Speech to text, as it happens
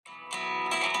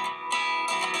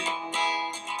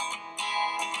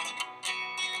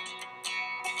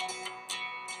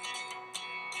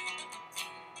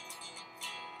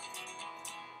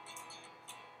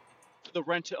the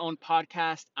Rent to Own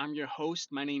podcast. I'm your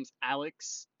host. My name's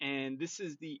Alex, and this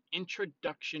is the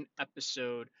introduction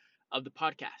episode of the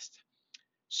podcast.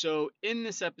 So, in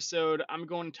this episode, I'm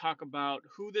going to talk about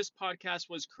who this podcast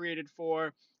was created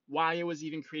for, why it was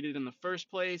even created in the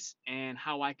first place, and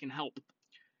how I can help.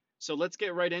 So, let's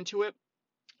get right into it.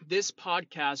 This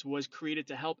podcast was created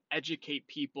to help educate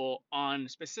people on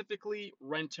specifically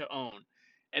rent to own.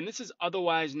 And this is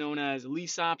otherwise known as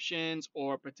lease options,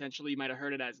 or potentially you might have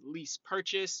heard it as lease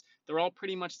purchase. They're all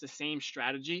pretty much the same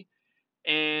strategy.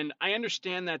 And I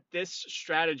understand that this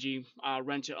strategy,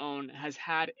 rent to own, has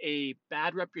had a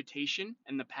bad reputation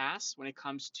in the past when it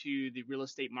comes to the real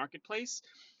estate marketplace,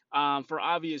 for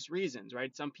obvious reasons,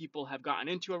 right? Some people have gotten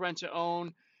into a rent to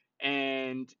own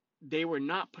and they were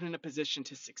not put in a position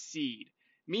to succeed,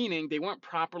 meaning they weren't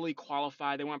properly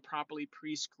qualified, they weren't properly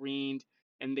pre screened,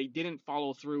 and they didn't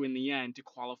follow through in the end to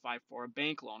qualify for a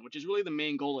bank loan, which is really the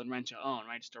main goal in rent to own,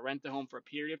 right? It's to rent the home for a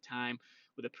period of time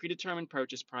with a predetermined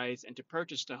purchase price and to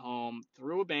purchase the home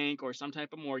through a bank or some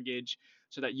type of mortgage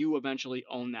so that you eventually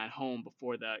own that home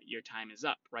before your time is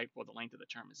up, right? Before the length of the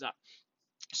term is up.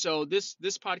 So this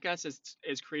podcast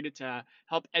is created to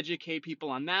help educate people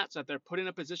on that so that they're put in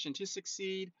a position to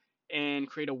succeed and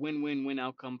create a win-win-win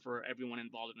outcome for everyone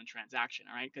involved in the transaction.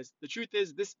 All right, because the truth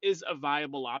is this is a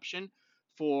viable option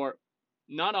for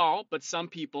not all, but some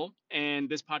people, and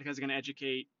this podcast is going to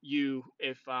educate you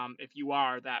if you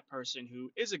are that person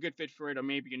who is a good fit for it, or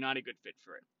maybe you're not a good fit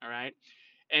for it. All right,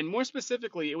 and more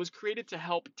specifically, it was created to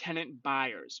help tenant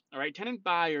buyers. All right, tenant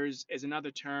buyers is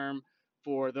another term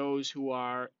for those who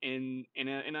are in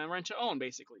a rent to own,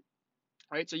 basically.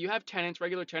 Right, so you have tenants,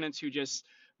 regular tenants who just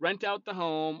rent out the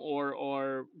home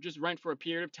or just rent for a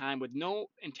period of time with no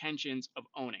intentions of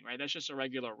owning. Right, that's just a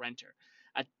regular renter.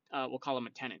 We'll call them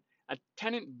a tenant. A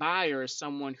tenant buyer is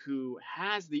someone who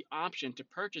has the option to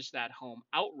purchase that home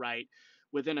outright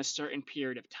within a certain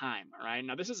period of time. All right.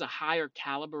 Now, this is a higher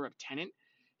caliber of tenant,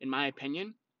 in my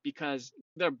opinion, because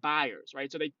they're buyers,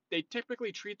 right? So they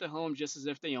typically treat the home just as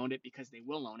if they owned it because they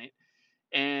will own it.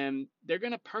 And they're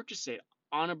going to purchase it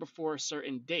on or before a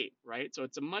certain date, right? So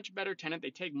it's a much better tenant.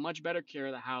 They take much better care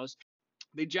of the house.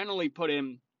 They generally put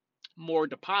in more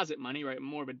deposit money, right?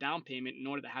 More of a down payment in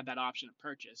order to have that option of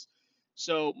purchase.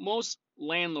 So most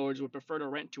landlords would prefer to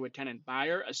rent to a tenant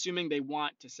buyer, assuming they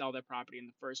want to sell their property in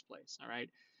the first place. All right.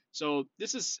 So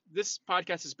this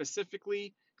podcast is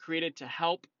specifically created to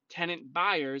help tenant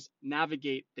buyers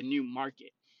navigate the new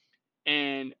market.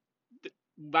 And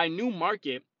by new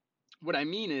market, what I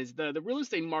mean is the real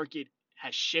estate market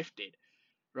has shifted,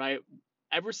 right?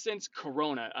 Ever since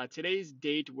Corona, today's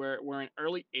date, we're in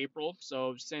early April.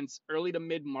 So since early to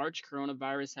mid March,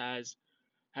 coronavirus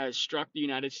has struck the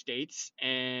United States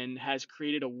and has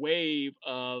created a wave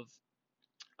of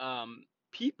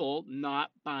people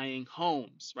not buying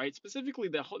homes, right? Specifically,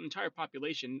 the whole entire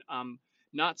population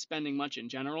not spending much in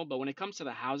general. But when it comes to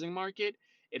the housing market,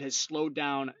 it has slowed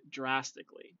down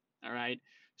drastically. All right.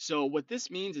 So what this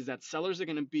means is that sellers are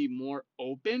going to be more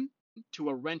open to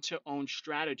a rent to own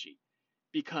strategy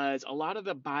because a lot of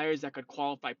the buyers that could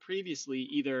qualify previously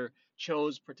either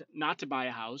chose not to buy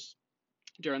a house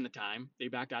during the time they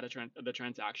backed out of the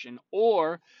transaction,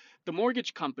 or the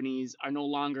mortgage companies are no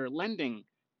longer lending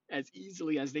as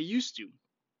easily as they used to.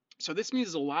 So this means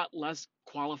there's a lot less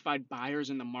qualified buyers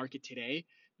in the market today,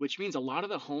 which means a lot of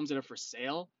the homes that are for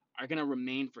sale are going to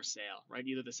remain for sale, right?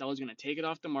 Either the seller's going to take it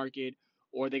off the market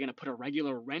or they're going to put a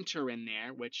regular renter in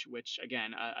there, which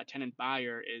again, a tenant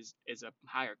buyer is a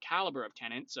higher caliber of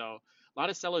tenant. So a lot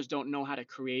of sellers don't know how to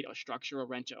create or structure a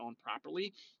rent to own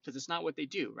properly because it's not what they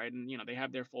do, right? And they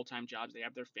have their full-time jobs, they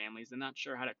have their families, they're not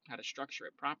sure how to structure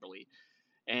it properly.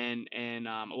 And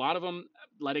a lot of them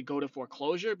let it go to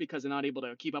foreclosure because they're not able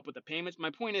to keep up with the payments.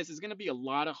 My point is, there's going to be a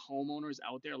lot of homeowners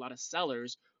out there, a lot of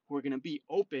sellers who are going to be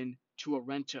open to a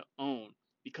rent to own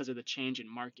because of the change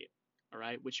in market. All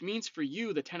right, which means for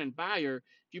you, the tenant buyer,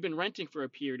 if you've been renting for a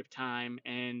period of time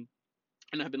and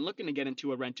have been looking to get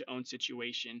into a rent to own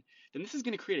situation, then this is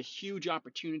going to create a huge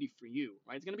opportunity for you,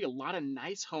 right? It's going to be a lot of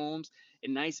nice homes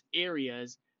in nice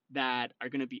areas that are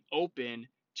going to be open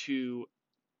to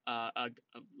a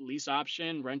lease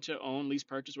option, rent to own, lease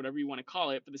purchase, whatever you want to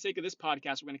call it. For the sake of this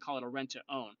podcast, we're going to call it a rent to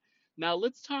own. Now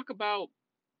let's talk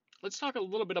a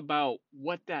little bit about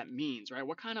what that means, right?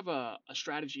 What kind of a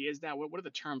strategy is that? What do the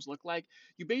terms look like?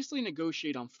 You basically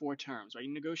negotiate on four terms, right?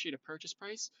 You negotiate a purchase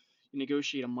price, you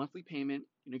negotiate a monthly payment,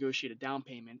 you negotiate a down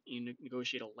payment, and you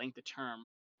negotiate a length of term.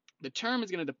 The term is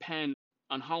going to depend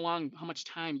on how much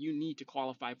time you need to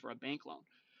qualify for a bank loan,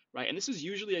 right? And this is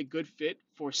usually a good fit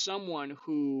for someone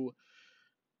who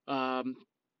um,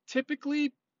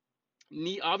 typically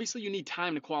Obviously you need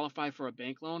time to qualify for a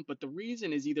bank loan, but the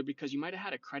reason is either because you might have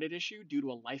had a credit issue due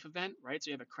to a life event, right? So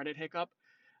you have a credit hiccup,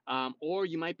 or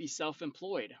you might be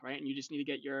self-employed, right? And you just need to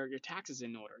get your taxes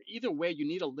in order. Either way, you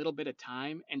need a little bit of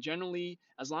time, and generally,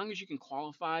 as long as you can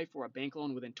qualify for a bank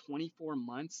loan within 24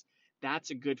 months,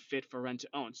 that's a good fit for rent to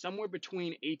own. Somewhere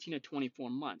between 18 to 24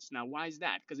 months. Now, why is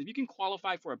that? Because if you can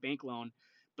qualify for a bank loan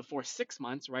before 6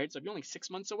 months, right? So if you're only 6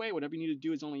 months away, whatever you need to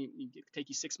do is only take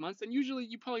you 6 months. Then usually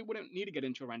you probably wouldn't need to get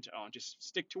into a rent to own. Just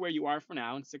stick to where you are for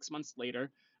now, and 6 months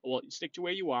later, well, stick to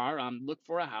where you are. Look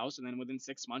for a house, and then within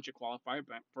 6 months you qualify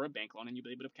for a bank loan, and you'll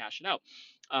be able to cash it out.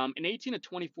 An 18 to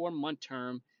 24-month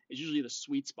term is usually the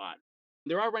sweet spot.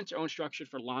 There are rent to own structured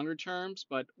for longer terms,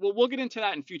 but we'll get into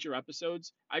that in future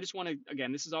episodes. I just want to,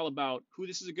 again, this is all about who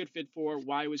this is a good fit for,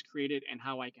 why it was created, and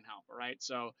how I can help. All right.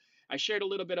 So I shared a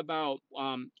little bit about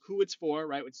who it's for,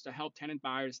 right? It's to help tenant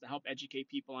buyers, to help educate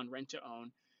people on rent to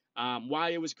own. Why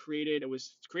it was created. It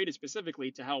was created specifically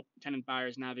to help tenant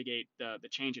buyers navigate the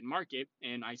change in market.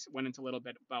 And I went into a little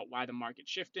bit about why the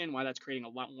market's shifting, why that's creating a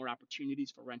lot more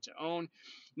opportunities for rent to own.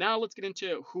 Now let's get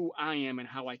into who I am and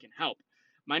how I can help.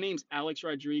 My name's Alex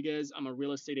Rodriguez. I'm a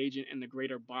real estate agent in the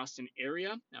greater Boston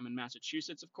area. I'm in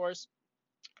Massachusetts, of course,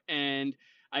 and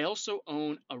I also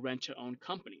own a rent to own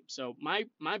company. So my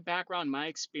background, my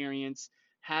experience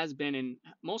has been in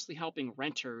mostly helping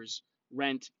renters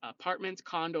rent apartments,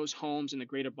 condos, homes in the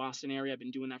greater Boston area. I've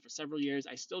been doing that for several years.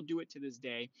 I still do it to this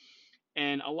day.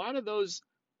 And a lot of those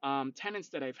tenants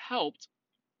that I've helped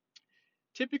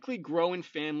typically grow in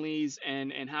families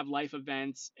and have life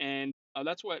events, and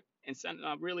that's what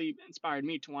really inspired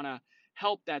me to want to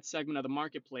help that segment of the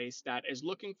marketplace that is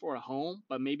looking for a home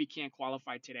but maybe can't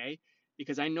qualify today,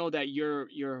 because I know that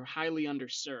you're highly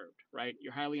underserved, right?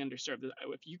 You're highly underserved.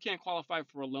 If you can't qualify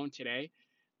for a loan today,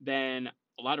 then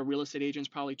a lot of real estate agents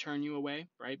probably turn you away,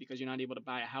 right? Because you're not able to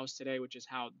buy a house today, which is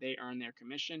how they earn their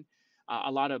commission.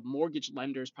 A lot of mortgage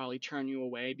lenders probably turn you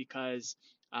away because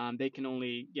they can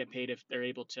only get paid if they're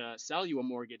able to sell you a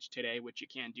mortgage today, which you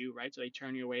can't do, right? So they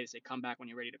turn you away. They say, come back when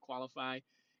you're ready to qualify.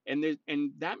 And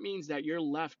that means that you're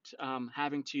left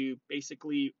having to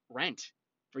basically rent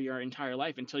for your entire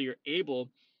life until you're able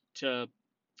to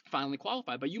finally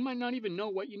qualify. But you might not even know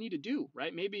what you need to do,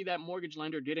 right? Maybe that mortgage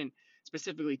lender didn't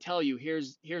specifically tell you,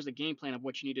 here's the game plan of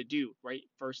what you need to do, right?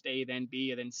 First A, then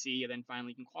B, and then C, and then finally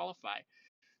you can qualify.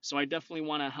 So I definitely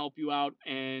want to help you out,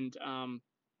 and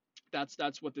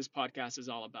that's what this podcast is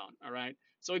all about. All right.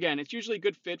 So again, it's usually a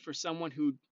good fit for someone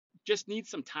who just needs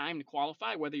some time to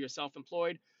qualify, whether you're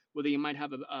self-employed, whether you might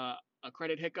have a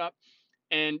credit hiccup,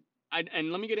 and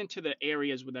and let me get into the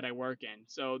areas that I work in.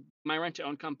 So my rent to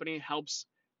own company helps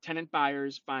tenant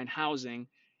buyers find housing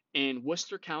in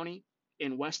Worcester County,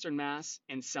 in Western Mass,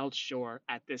 and South Shore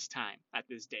at this time, at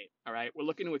this date. All right. We're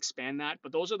looking to expand that,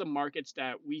 but those are the markets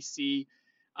that we see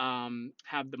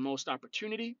have the most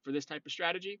opportunity for this type of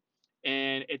strategy.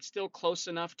 And it's still close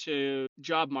enough to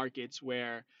job markets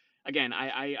where, again,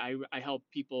 I help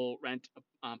people rent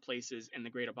places in the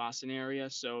greater Boston area.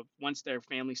 So once their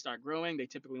families start growing, they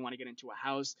typically want to get into a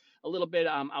house a little bit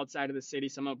outside of the city.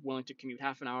 Some are willing to commute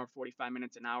half an hour, 45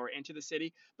 minutes, an hour into the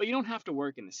city, but you don't have to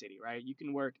work in the city, right? You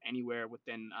can work anywhere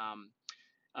within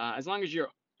as long as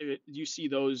you see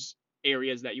those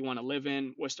areas that you want to live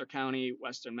in: Worcester County,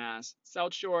 Western Mass,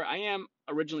 South Shore. I am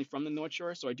originally from the North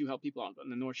Shore, so I do help people out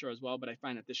on the North Shore as well, but I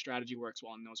find that this strategy works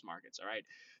well in those markets. All right.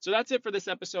 So that's it for this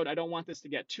episode. I don't want this to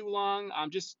get too long.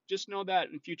 Just know that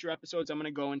in future episodes, I'm going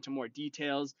to go into more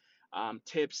details,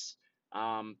 tips,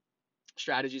 um,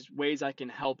 strategies, ways I can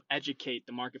help educate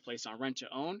the marketplace on rent to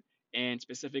own, and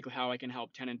specifically how I can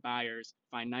help tenant buyers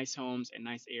find nice homes in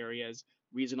nice areas,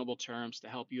 reasonable terms to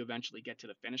help you eventually get to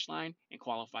the finish line and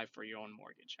qualify for your own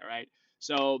mortgage. All right.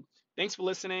 So thanks for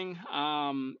listening.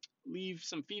 Leave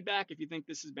some feedback if you think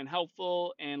this has been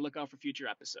helpful, and look out for future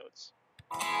episodes.